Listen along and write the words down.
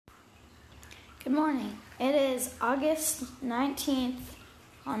Good morning. It is August 19th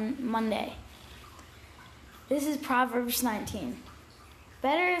on Monday. This is Proverbs 19.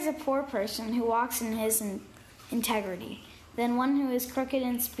 Better is a poor person who walks in his integrity than one who is crooked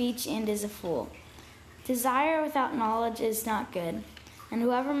in speech and is a fool. Desire without knowledge is not good, and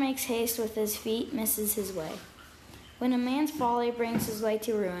whoever makes haste with his feet misses his way. When a man's folly brings his way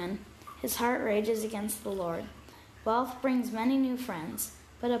to ruin, his heart rages against the Lord. Wealth brings many new friends,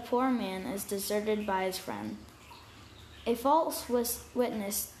 but a poor man is deserted by his friend. A false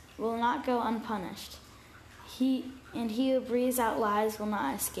witness will not go unpunished. He who breathes out lies will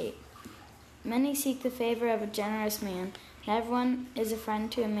not escape. Many seek the favor of a generous man, and everyone is a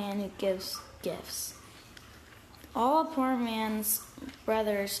friend to a man who gives gifts. All a poor man's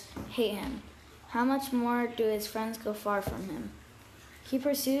brothers hate him. How much more do his friends go far from him? He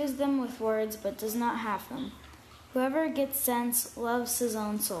pursues them with words, but does not have them. Whoever gets sense loves his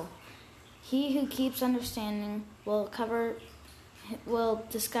own soul. He who keeps understanding will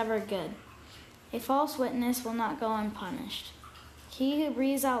discover good. A false witness will not go unpunished. He who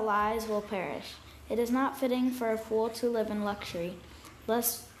breathes out lies will perish. It is not fitting for a fool to live in luxury,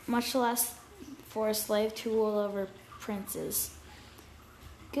 much less for a slave to rule over princes.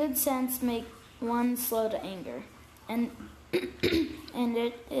 Good sense makes one slow to anger, and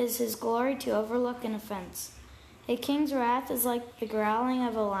it is his glory to overlook an offense. A king's wrath is like the growling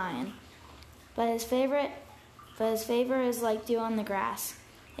of a lion, but his favor is like dew on the grass.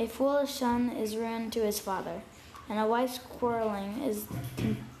 A foolish son is ruin to his father, and a wife's quarreling is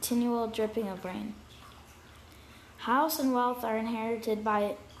continual dripping of rain. House and wealth are inherited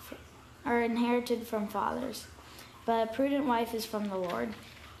from fathers, but a prudent wife is from the Lord.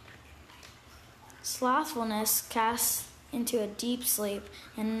 Slothfulness casts into a deep sleep,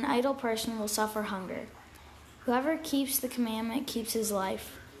 and an idle person will suffer hunger. Whoever keeps the commandment keeps his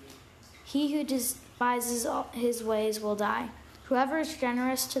life. He who despises his ways will die. Whoever is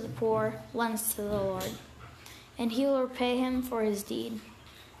generous to the poor lends to the Lord, and he will repay him for his deed.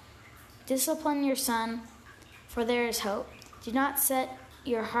 Discipline your son, for there is hope. Do not set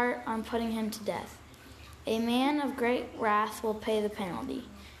your heart on putting him to death. A man of great wrath will pay the penalty,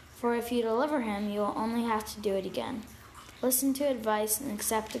 for if you deliver him, you will only have to do it again. Listen to advice and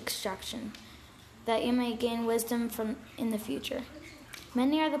accept instruction, that you may gain wisdom in the future.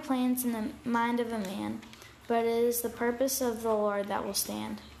 Many are the plans in the mind of a man, but it is the purpose of the Lord that will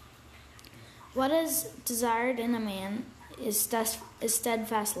stand. What is desired in a man is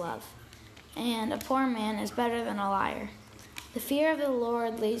steadfast love, and a poor man is better than a liar. The fear of the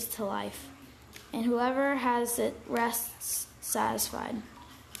Lord leads to life, and whoever has it rests satisfied.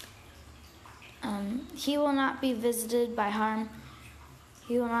 He will not be visited by harm.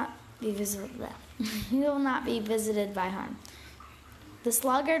 He will not be visited by harm. The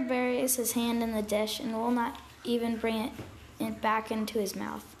sluggard buries his hand in the dish and will not even bring it back into his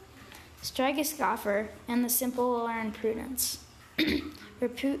mouth. Strike a scoffer, and the simple will learn prudence.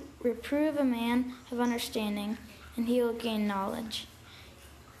 Reprove a man of understanding, and he will gain knowledge.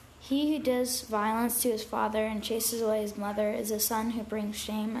 He who does violence to his father and chases away his mother is a son who brings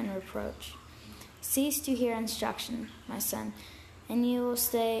shame and reproach. Cease to hear instruction, my son, and you will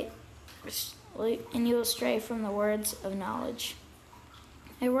stray from the words of knowledge.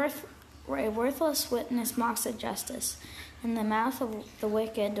 A worthless witness mocks at justice, and the mouth of the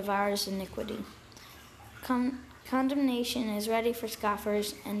wicked devours iniquity. Condemnation is ready for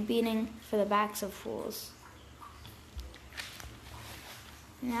scoffers, and beating for the backs of fools.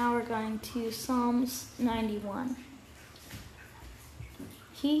 Now we're going to Psalms 91.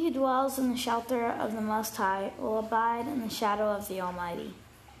 He who dwells in the shelter of the Most High will abide in the shadow of the Almighty.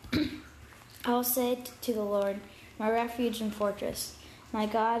 I will say to the Lord, my refuge and fortress, my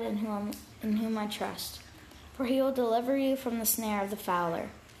God in whom I trust. For he will deliver you from the snare of the fowler,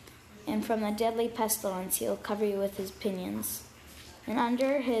 and from the deadly pestilence he will cover you with his pinions. And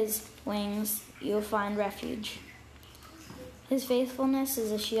under his wings you will find refuge. His faithfulness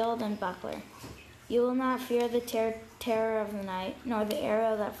is a shield and buckler. You will not fear the terror of the night, nor the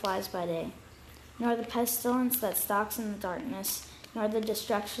arrow that flies by day, nor the pestilence that stalks in the darkness, nor the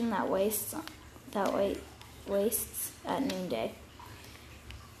destruction that wastes at noonday.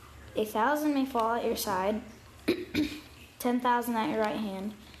 1,000 may fall at your side, 10,000 at your right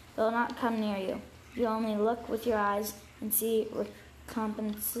hand, but will not come near you. You only look with your eyes and see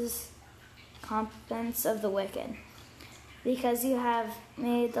recompense of the wicked. Because you have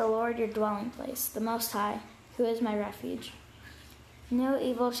made the Lord your dwelling place, the Most High, who is my refuge. No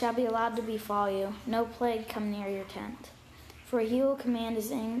evil shall be allowed to befall you, no plague come near your tent. For he will command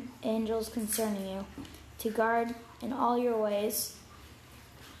his angels concerning you, to guard in all your ways.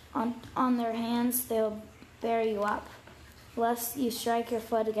 On their hands they will bear you up, lest you strike your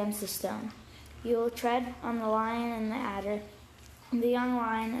foot against a stone. You will tread on the lion and the adder, the young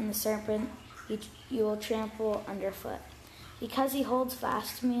lion and the serpent you will trample underfoot. Because he holds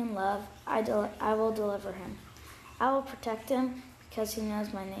fast to me in love, I will deliver him. I will protect him because he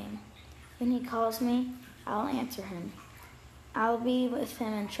knows my name. When he calls me, I will answer him. I will be with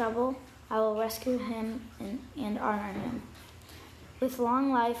him in trouble. I will rescue him and honor him. With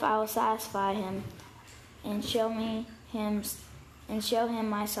long life I will satisfy him and show him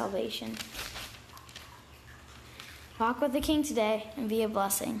my salvation. Walk with the King today and be a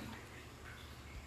blessing.